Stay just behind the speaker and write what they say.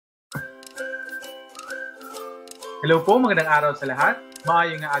Hello po, magandang araw sa lahat.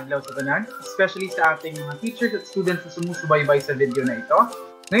 Maayong nga adlaw sa tanan, especially sa ating mga teachers at students na sumusubaybay sa video na ito.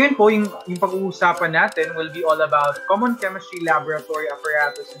 Ngayon po, yung pag-uusapan natin will be all about common chemistry laboratory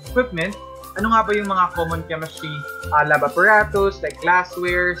apparatus and equipment. Ano nga ba yung mga common chemistry lab apparatus like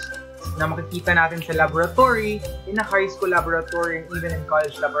glasswares na makikita natin sa laboratory, in a high school laboratory, and even in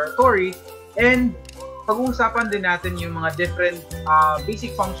college laboratory. And pag-uusapan din natin yung mga different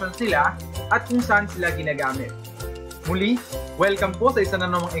basic functions nila at kung saan sila ginagamit. Muli, welcome po sa isa na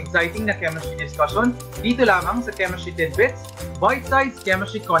namang exciting na chemistry discussion dito lamang sa Chemistry Tidbits, bite-sized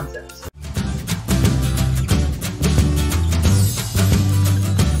chemistry concepts.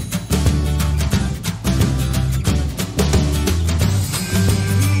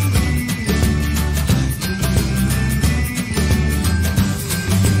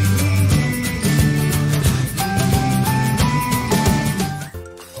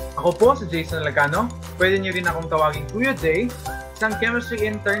 Ako po si Jason Alcano. Pwede niyo rin akong tawagin Kuya Jay, isang chemistry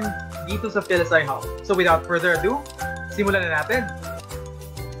intern dito sa PhilSci Hub. So without further ado, simulan na natin.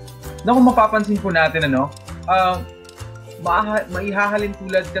 Na kung mapapansin po natin, maihahalin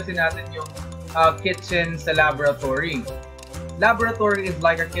tulad kasi natin yung kitchen sa laboratory. Laboratory is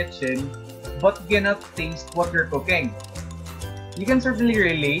like a kitchen, but you cannot taste what you're cooking. You can certainly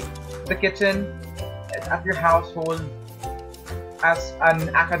relate the kitchen at your household as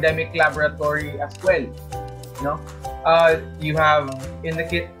an academic laboratory as well. You have in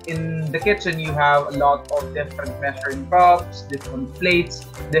the kitchen you have a lot of different measuring cups, different plates,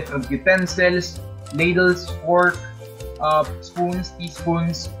 different utensils, ladles, fork, spoons,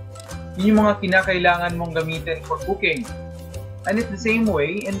 teaspoons. Yun yung mga kinakailangan mong gamitin for cooking. And it's the same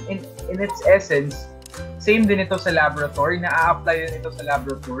way, in its essence, same din ito sa laboratory, na-a-apply din ito sa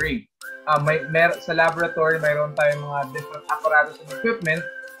laboratory. Sa laboratory, mayroon tayong mga different apparatus and equipment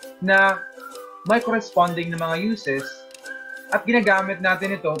na may corresponding na mga uses at ginagamit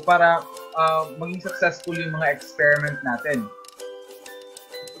natin ito para maging successful yung mga experiment natin.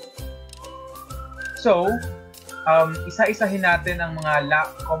 So, isa-isahin natin ang mga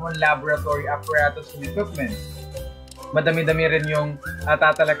common laboratory apparatus and equipment. Madami-dami rin yung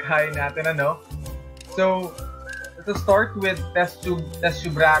tatalakhayin natin, So, to start with test tube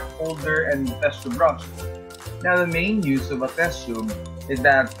rack, holder, and test tube brush. Now, the main use of a test tube is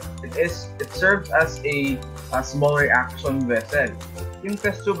that it serves as a small reaction vessel. Yung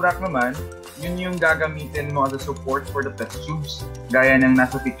test tube rack naman, yun yung gagamitin mo as a support for the test tubes, gaya ng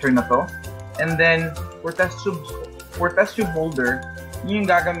nasa picture na to. And then, for test tube holder, yun yung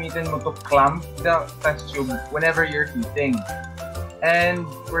gagamitin mo to clamp the test tube whenever you're heating. And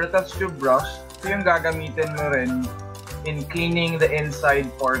for the test tube brush, ito yung gagamitin mo rin in cleaning the inside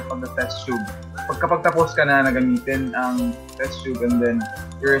part of the test tube. Kapag tapos ka na gamitin ang test tube and then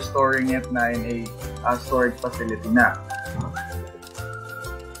you're storing it na in a storage facility na.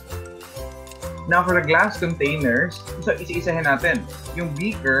 Now for the glass containers, so isa-isahin natin. Yung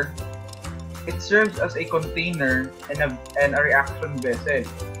beaker, it serves as a container and a reaction vessel.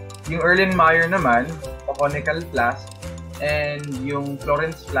 Yung Erlenmeyer naman, o conical flask, and yung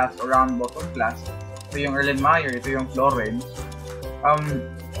Florence flask o round bottom flask, ito yung Erlenmeyer, ito yung Florence.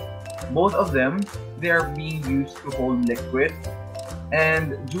 Both of them, they are being used to hold liquid,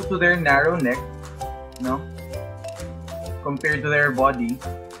 and due to their narrow neck, compared to their body,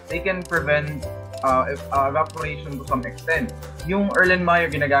 they can prevent evaporation to some extent. Yung Erlenmeyer,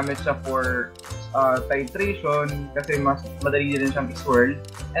 ginagamit siya for titration kasi mas madali din siyang i-swirl.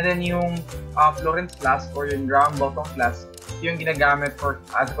 And then yung Florence flask or yung round bottom flask, yung ginagamit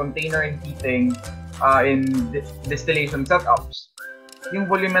as a container in heating in distillation setups. Yung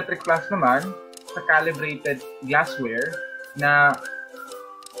volumetric flask naman, sa calibrated glassware na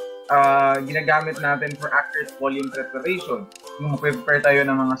ginagamit natin for accurate volume preparation. Yung prepare tayo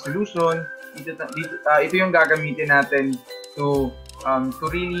ng mga solution, ito yung gagamitin natin to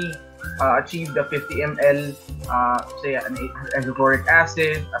really achieve the 50 ml say an hydrochloric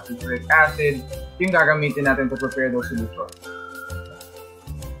acid, sulfuric acid, yung gagamitin natin to prepare those solutions.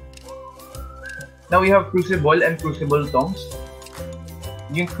 Now we have crucible and crucible tongues.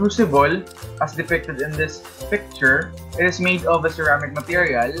 Yung crucible, as depicted in this picture, it is made of a ceramic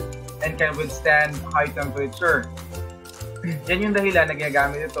material and can withstand high temperature. Yan yung dahilan na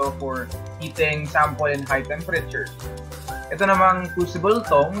ginagamit ito for heating sample in high temperatures. Ito namang crucible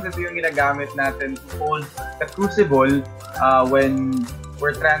tongue, ito yung ginagamit natin to hold the crucible when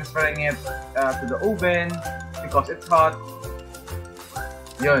we're transferring it to the oven because it's hot.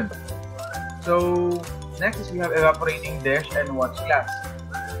 Yun. So, next is we have evaporating dish and watch glass.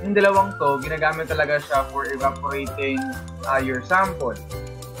 Yung dalawang to, ginagamit talaga siya for evaporating your sample.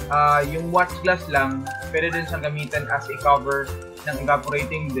 Yung watch glass lang, pwede din siyang gamitin as a cover ng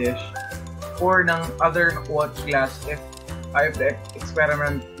evaporating dish or ng other watch glass if the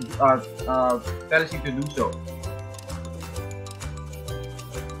experiment tells you to do so.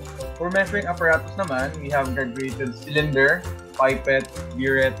 For measuring apparatus naman, we have graduated cylinder, pipette,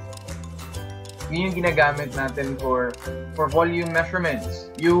 burette. Yun yung ginagamit natin for volume measurements.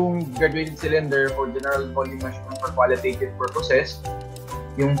 Yung graduated cylinder for general volume measurement for qualitative purposes.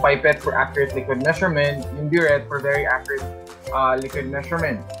 Yung pipette for accurate liquid measurement. Yung burette for very accurate liquid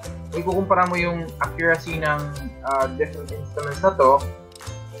measurement. Ikukumpara mo yung accuracy ng different instruments na to,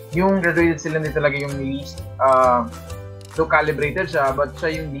 yung graduated cylinder talaga yung least so calibrated siya, but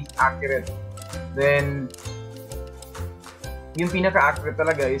siya yung least accurate. Then, yung pinaka-accurate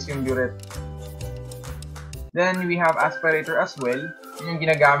talaga is yung burette. Then, we have aspirator as well. Yun yung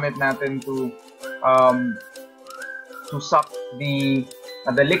ginagamit natin to suck the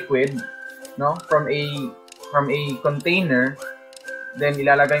liquid, no, from a container. Then,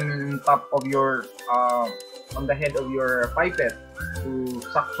 ilalagay mo yung top of your on the head of your pipette to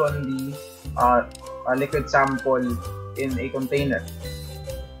suction the liquid sample in a container.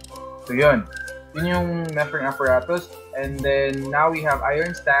 So yun yung measuring apparatus. And then now we have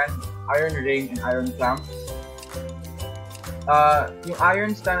iron stand, iron ring, and iron clamp. Yung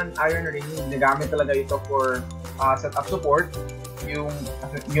iron stand and iron ring, ginagamit talaga ito for setup support. Yung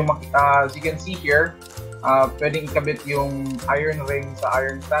as you can see here, pwedeng ikabit yung iron ring sa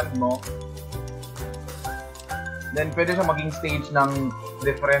iron stand mo. Then pwede siya maging stage ng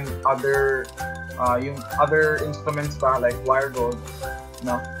different other yung other instruments pa like wire gauge,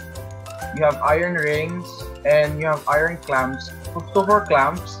 no? You have iron rings and you have iron clamps. So for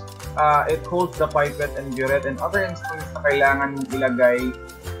clamps, it holds the pipette and burette and other instruments na kailangan mong ilagay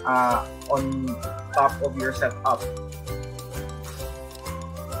on top of your setup.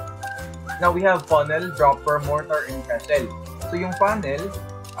 Now we have funnel, dropper, mortar, and pestle. So yung funnel,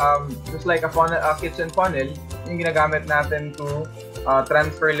 just like a funnel, kitchen funnel, yung ginagamit natin to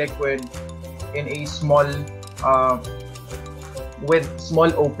transfer liquid in a small with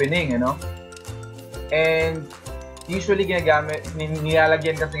small opening, you know. And usually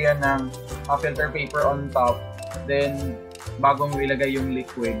nilalagyan kasi yan ng filter paper on top, then bagong ilagay yung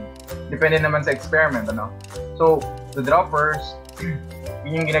liquid. Depende naman sa experiment, ano. So the droppers,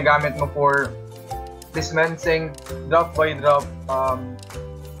 yun yung ginagamit mo for dispensing drop by drop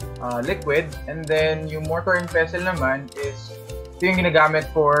liquid. And then yung mortar and pestle naman is ito yung ginagamit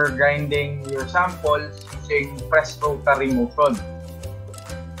for grinding your samples using press rotary motion.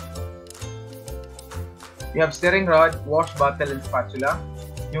 You have stirring rod, wash bottle, and spatula.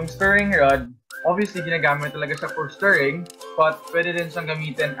 Yung stirring rod, obviously ginagamit talaga siya for stirring, but pwede din siyang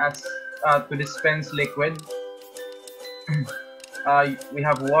gamitin as to dispense liquid. We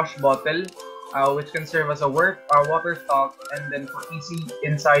have wash bottle, which can serve as a water stock, and then for easy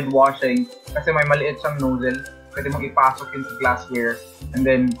inside washing, kasi may maliit siyang nozzle, pwede mong ipasok yun sa glassware, and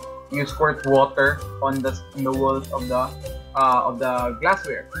then you squirt water on the walls of the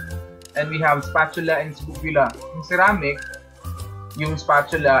glassware. And we have spatula and scopula. Yung ceramic, yung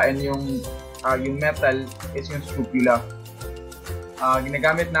spatula, and yung metal is yung scopula.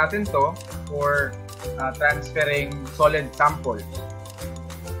 Ginagamit natin to for transferring solid samples.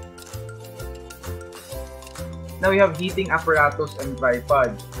 Now we have heating apparatus and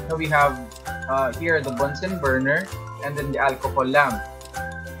tripod. Now we have here the Bunsen burner and then the alcohol lamp.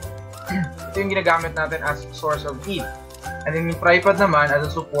 Ito yung ginagamit natin as source of heat. And then yung tripod naman as a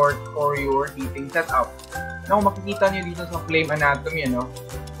support for your heating setup. Now makikita nyo dito sa flame anatomy, ano?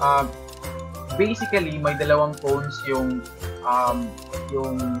 Basically may dalawang cones yung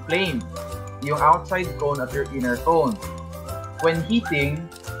flame. Yung outside cone at your inner cone. When heating,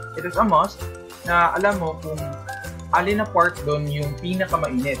 it is a must na alam mo kung alin na part doon yung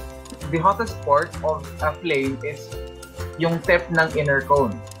pinakamainit. The hottest part of a flame is yung tip ng inner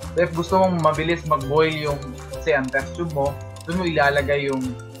cone. So if gusto mong mabilis mag-boil yung, say, ang test tube mo, doon mo ilalagay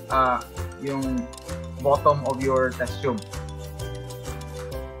yung bottom of your test tube.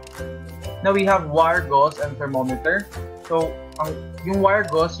 Now we have wire gauze and thermometer. So yung wire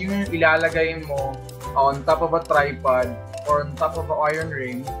gauze, yung ilalagay mo on top of a tripod or on top of an iron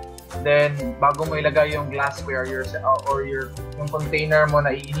ring. Then bago mo ilagay yung glassware yung container mo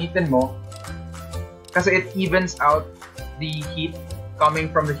na iinitin mo, kasi it evens out the heat coming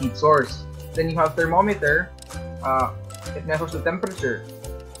from the heat source. Then you have thermometer, it measures the temperature.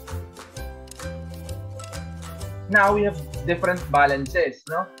 Now we have different balances,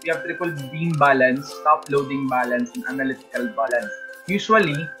 no? We have triple beam balance, top loading balance, and analytical balance.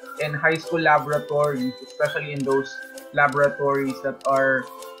 Usually in high school laboratories, especially in those laboratories that are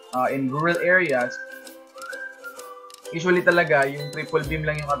in rural areas, usually talaga yung triple beam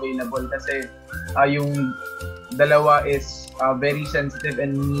lang yung available kasi yung dalawa is very sensitive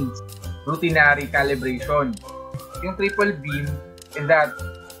and needs routinary calibration. Yung triple beam is that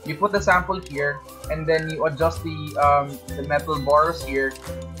you put the sample here and then you adjust the metal bars here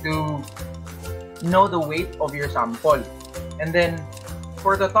to know the weight of your sample. And then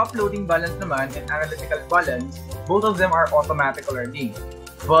for the top loading balance naman and analytical balance, both of them are automatic already.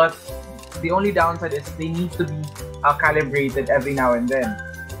 But the only downside is they need to be calibrated every now and then.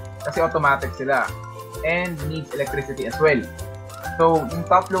 Kasi automatic sila. And needs electricity as well. So, yung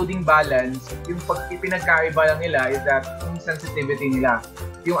top loading balance, yung pinagkaiba lang nila is that yung sensitivity nila.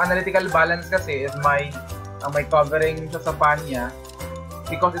 Yung analytical balance kasi is may covering siya sa pan niya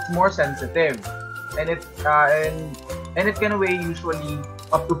because it's more sensitive. And it can weigh usually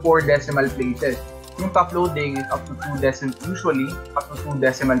up to 4 decimal places. Yung top loading is up to 2 decimal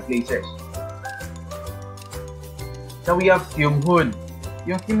places. Now we have fume hood.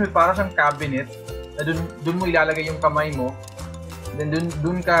 Yung fume hood para siyang cabinet na dun mo ilalagay yung kamay mo. Then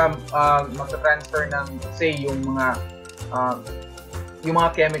dun ka magta-transfer ng say yung mga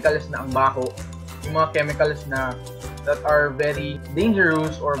chemicals na ang baho, yung mga chemicals na that are very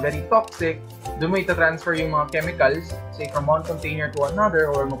dangerous or very toxic. Doon mo ita-transfer yung mga chemicals, say from one container to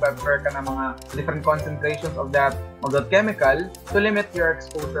another, or mag-prepare ka ng mga different concentrations of that chemical to limit your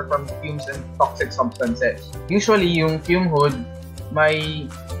exposure from fumes and toxic substances. Usually, yung fume hood, may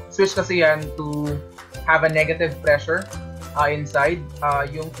switch kasi yan to have a negative pressure inside.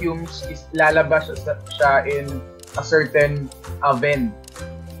 Yung fumes is lalabas siya in a certain vent.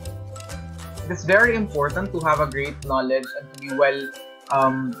 It's very important to have a great knowledge and to be well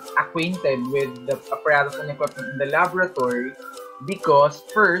acquainted with the apparatus and equipment in the laboratory because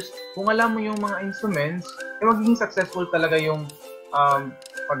first, kung alam mo yung mga instruments, magiging successful talaga yung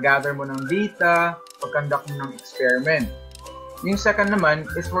pag-gather mo ng data, pag-conduct mo ng experiment. Yung second naman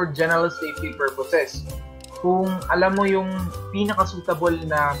is for general safety purposes. Kung alam mo yung pinaka-suitable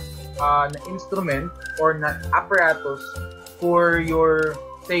na instrument or na apparatus for your,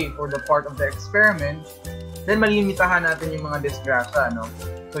 say, for the part of the experiment, then malimitahan natin yung mga disgrasya, no?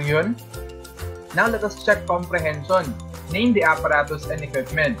 So yun. Now let us check comprehension. Name the apparatus and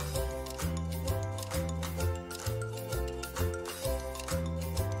equipment.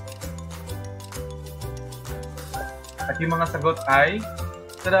 At yung mga sagot ay,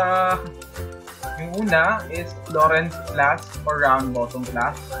 tada! Yung una is Lorentz class or round bottom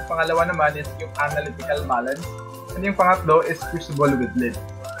class. Yung pangalawa naman is yung analytical balance. And yung pangatlo is crucible with lid.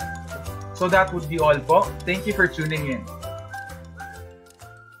 So that would be all po. Thank you for tuning in.